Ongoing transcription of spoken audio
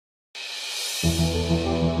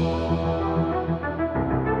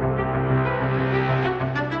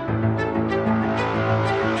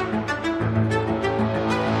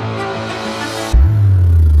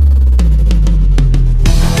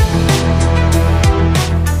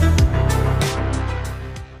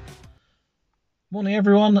Morning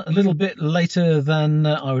everyone, a little bit later than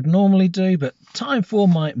I would normally do, but time for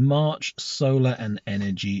my March solar and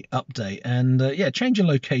energy update. And yeah, change of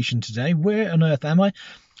location today. Where on earth am I?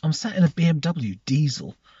 I'm sat in a BMW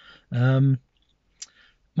diesel. My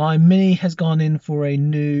Mini has gone in for a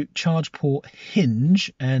new charge port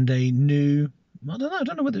hinge and a new, I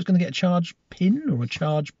don't know whether it's going to get a charge pin or a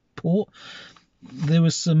charge port. There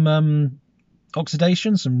was some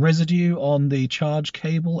oxidation, some residue on the charge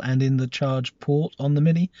cable and in the charge port on the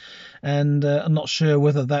Mini, and I'm not sure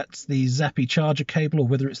whether that's the zappy charger cable or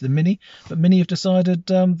whether it's the Mini, but Mini have decided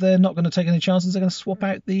they're not going to take any chances. They're going to swap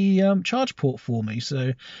out the charge port for me,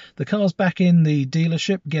 so the car's back in the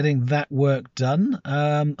dealership getting that work done.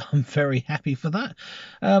 I'm very happy for that.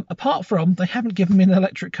 Apart from they haven't given me an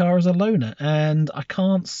electric car as a loaner, and I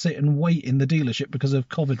can't sit and wait in the dealership because of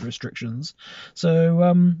COVID restrictions,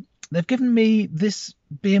 so they've given me this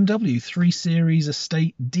BMW 3 Series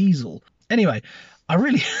Estate diesel. Anyway, I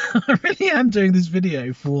really am doing this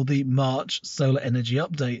video for the March solar energy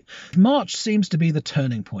update. March seems to be the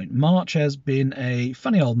turning point. March has been a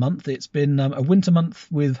funny old month. It's been a winter month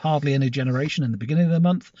with hardly any generation in the beginning of the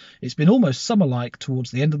month. It's been almost summer-like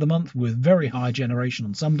towards the end of the month with very high generation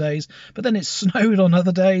on some days, but then it snowed on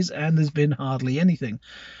other days and there's been hardly anything.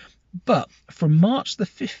 But from March the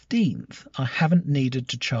 15th, I haven't needed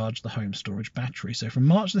to charge the home storage battery. So from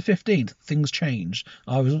March the 15th, things changed.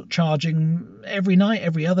 I was charging every night,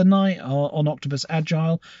 every other night on Octopus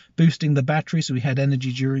Agile, boosting the battery so we had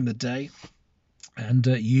energy during the day, and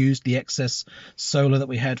used the excess solar that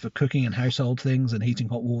we had for cooking and household things and heating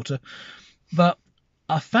hot water. But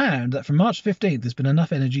I found that from March 15th, there's been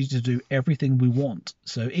enough energy to do everything we want.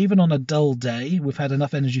 So even on a dull day, we've had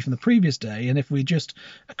enough energy from the previous day. And if we just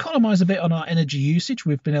economize a bit on our energy usage,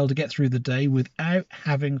 we've been able to get through the day without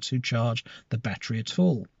having to charge the battery at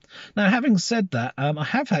all. Now, having said that, I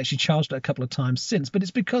have actually charged it a couple of times since, but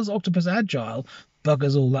it's because Octopus Agile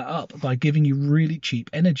buggers all that up by giving you really cheap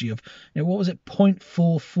energy of, what was it,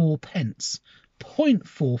 0.44 pence.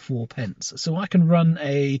 0.44 pence. So I can run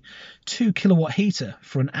a 2 kilowatt heater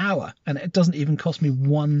for an hour and it doesn't even cost me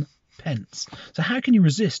 1 pence. So how can you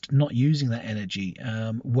resist not using that energy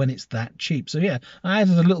when it's that cheap? So yeah, I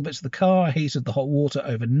added a little bit to the car. I heated the hot water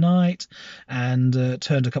overnight and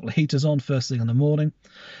turned a couple of heaters on first thing in the morning.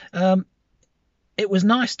 It was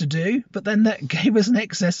nice to do, but then that gave us an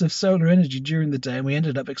excess of solar energy during the day and we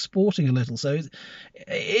ended up exporting a little. So it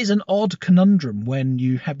is an odd conundrum when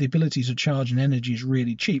you have the ability to charge and energy is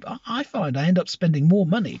really cheap. I find I end up spending more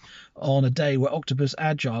money on a day where Octopus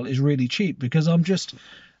Agile is really cheap because I'm just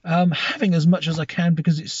having as much as I can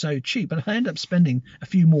because it's so cheap, and I end up spending a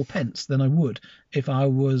few more pence than I would if I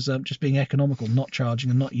was just being economical, not charging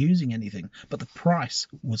and not using anything, but the price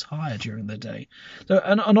was higher during the day. So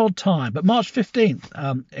an odd time, but March 15th,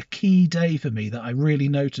 a key day for me that I really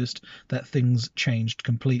noticed that things changed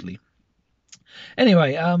completely.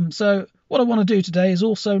 Anyway, so what I want to do today is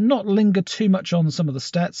also not linger too much on some of the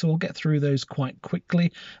stats, so I'll get through those quite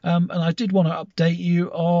quickly. And I did want to update you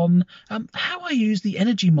on how I use the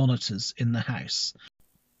energy monitors in the house.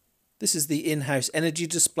 This is the in-house energy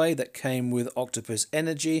display that came with Octopus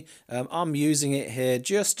Energy. I'm using it here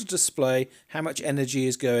just to display how much energy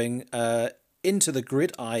is going into the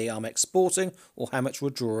grid, i.e. I'm exporting, or how much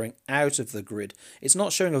we're drawing out of the grid. It's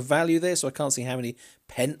not showing a value there, so I can't see how many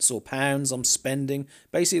pence or pounds I'm spending,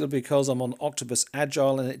 basically because I'm on Octopus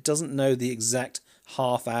Agile and it doesn't know the exact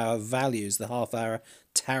half-hour values, the half-hour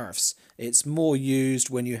tariffs. It's more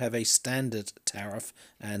used when you have a standard tariff,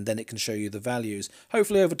 and then it can show you the values.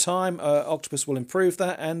 Hopefully over time Octopus will improve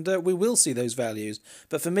that and we will see those values,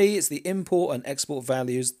 but for me it's the import and export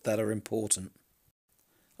values that are important.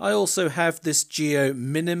 I also have this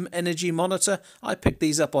Minim energy monitor. I picked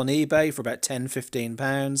these up on eBay for about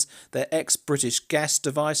 £10–15. They're ex-British gas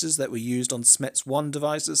devices that were used on SMETS 1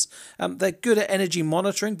 devices. They're good at energy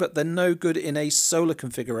monitoring, but they're no good in a solar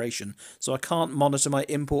configuration. So I can't monitor my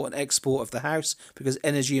import and export of the house because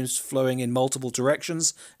energy is flowing in multiple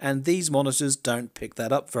directions, and these monitors don't pick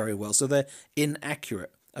that up very well, so they're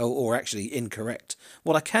inaccurate. Or actually incorrect.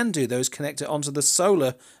 What I can do though is connect it onto the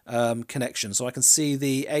solar connection so I can see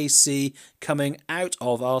the AC coming out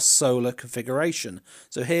of our solar configuration.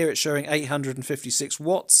 So here it's showing 856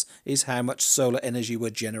 watts is how much solar energy we're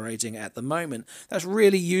generating at the moment. That's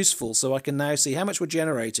really useful, so I can now see how much we're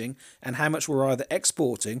generating and how much we're either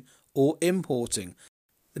exporting or importing.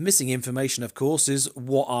 The missing information, of course, is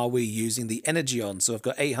what are we using the energy on. So I've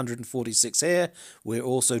got 846 here. We're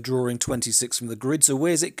also drawing 26 from the grid. So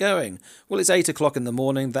where's it going? Well, it's 8 o'clock in the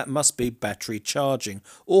morning. That must be battery charging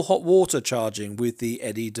or hot water charging with the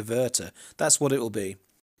eddy diverter. That's what it will be.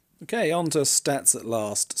 Okay, on to stats at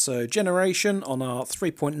last. So generation on our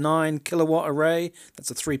 3.9 kilowatt array,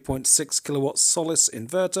 that's a 3.6 kilowatt Solis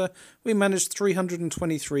inverter, we managed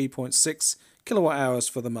 323.6 kilowatt hours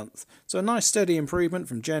for the month. So a nice steady improvement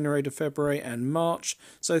from January to February and March,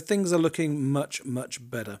 so things are looking much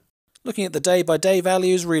better. Looking at the day-by-day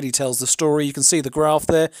values really tells the story. You can see the graph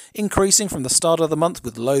there increasing from the start of the month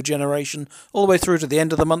with low generation all the way through to the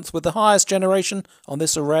end of the month, with the highest generation on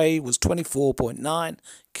this array was 24.9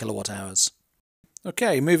 kilowatt hours.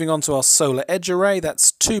 Okay, moving on to our solar edge array.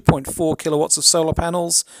 That's 2.4 kilowatts of solar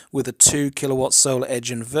panels with a 2 kilowatt solar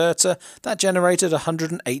edge inverter. That generated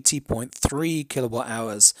 180.3 kilowatt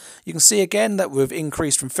hours. You can see again that we've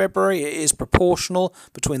increased from February. It is proportional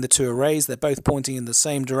between the two arrays. They're both pointing in the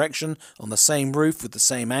same direction on the same roof with the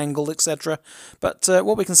same angle, etc. But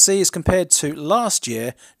what we can see is compared to last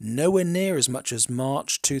year, nowhere near as much as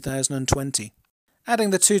March 2020.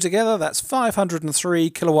 Adding the two together, that's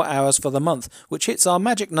 503 kilowatt hours for the month, which hits our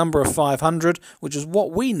magic number of 500, which is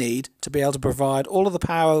what we need to be able to provide all of the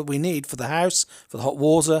power we need for the house, for the hot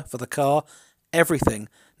water, for the car, everything.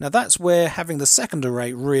 Now that's where having the second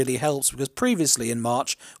array really helps, because previously in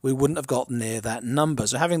March we wouldn't have got near that number.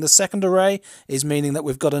 So having the second array is meaning that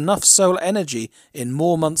we've got enough solar energy in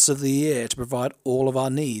more months of the year to provide all of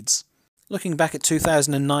our needs. Looking back at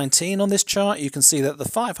 2019 on this chart, you can see that the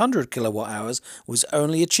 500 kilowatt hours was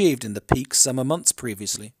only achieved in the peak summer months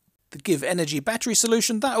previously. The Givenergy battery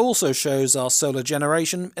solution, that also shows our solar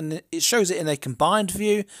generation, and it shows it in a combined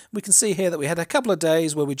view. We can see here that we had a couple of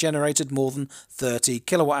days where we generated more than 30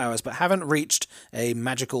 kilowatt hours, but haven't reached a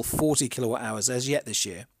magical 40 kilowatt hours as yet this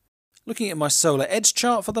year. Looking at my solar edge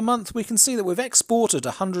chart for the month, we can see that we've exported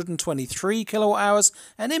 123 kilowatt hours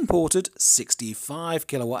and imported 65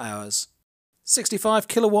 kilowatt hours. 65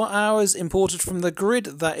 kilowatt hours imported from the grid.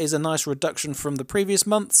 That is a nice reduction from the previous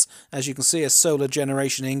months. As you can see, as solar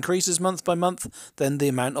generation increases month by month, then the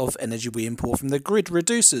amount of energy we import from the grid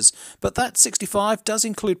reduces. But that 65 does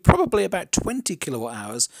include probably about 20 kilowatt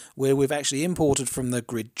hours where we've actually imported from the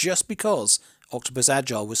grid just because Octopus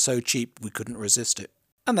Agile was so cheap we couldn't resist it.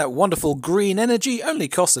 And that wonderful green energy only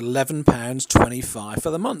costs £11.25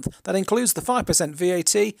 for the month. That includes the 5%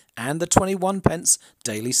 VAT and the 21 pence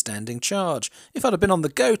daily standing charge. If I'd have been on the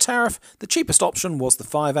Go tariff, the cheapest option was the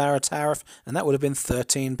 5-hour tariff, and that would have been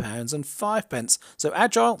 £13.05. So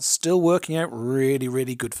Agile still working out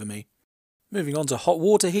really good for me. Moving on to hot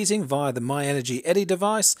water heating via the MyEnergy Eddy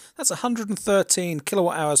device, that's 113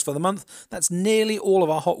 kilowatt hours for the month. That's nearly all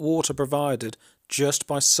of our hot water provided just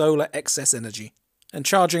by solar excess energy. And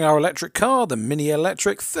charging our electric car, the Mini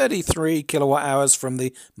Electric, 33 kilowatt hours from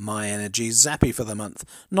the MyEnergy Zappy for the month.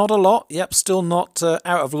 Not a lot, yep, still not out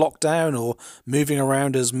of lockdown or moving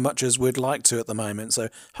around as much as we'd like to at the moment. So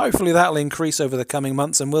hopefully that'll increase over the coming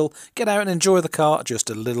months and we'll get out and enjoy the car just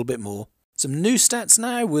a little bit more. Some new stats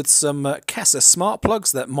now with some Kasa smart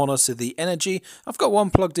plugs that monitor the energy. I've got one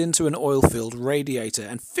plugged into an oil-filled radiator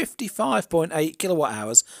and 55.8 kilowatt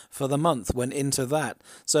hours for the month went into that.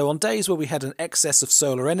 So on days where we had an excess of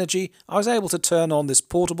solar energy, I was able to turn on this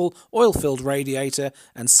portable oil-filled radiator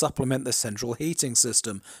and supplement the central heating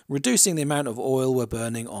system, reducing the amount of oil we're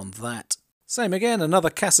burning on that. Same again, another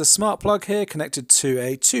Kasa smart plug here connected to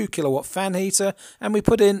a 2 kilowatt fan heater, and we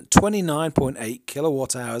put in 29.8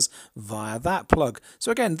 kilowatt hours via that plug.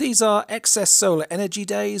 So again, these are excess solar energy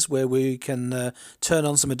days where we can turn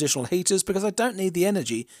on some additional heaters because I don't need the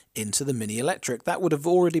energy into the Mini Electric. That would have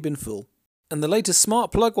already been full. And the latest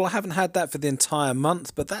smart plug, well, I haven't had that for the entire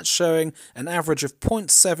month, but that's showing an average of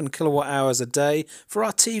 0.7 kilowatt hours a day for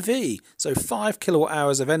our TV. So 5 kilowatt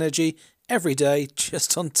hours of energy every day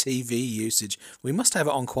just on TV usage. We must have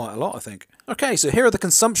it on quite a lot, I think. Okay, so here are the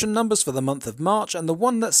consumption numbers for the month of March, and the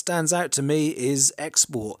one that stands out to me is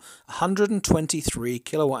export, 123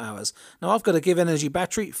 kilowatt hours. Now I've got a Givenergy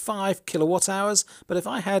battery, 5 kilowatt hours, but if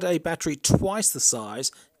I had a battery twice the size,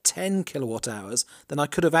 10 kilowatt hours, then I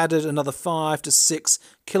could have added another 5 to 6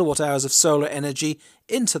 kilowatt hours of solar energy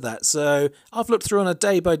into that. So I've looked through on a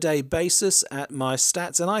day-by-day basis at my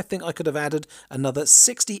stats, and I think I could have added another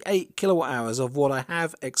 68 kilowatt hours of what I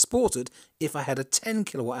have exported if I had a 10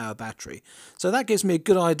 kilowatt hour battery. So that gives me a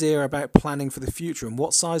good idea about planning for the future and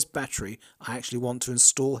what size battery I actually want to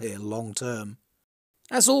install here long term.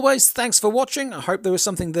 As always, thanks for watching. I hope there was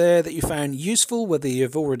something there that you found useful, whether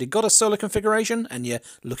you've already got a solar configuration and you're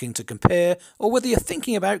looking to compare, or whether you're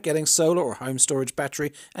thinking about getting solar or home storage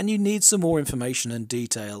battery and you need some more information and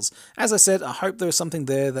details. As I said, I hope there was something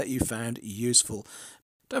there that you found useful.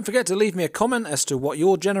 Don't forget to leave me a comment as to what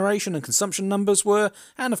your generation and consumption numbers were,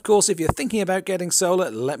 and of course if you're thinking about getting solar,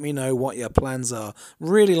 let me know what your plans are.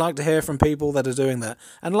 Really like to hear from people that are doing that.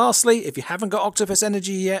 And lastly, if you haven't got Octopus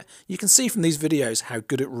Energy yet, you can see from these videos how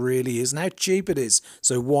good it really is and how cheap it is,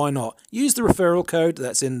 so why not? Use the referral code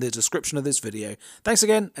that's in the description of this video. Thanks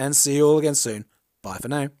again, and see you all again soon. Bye for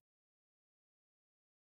now.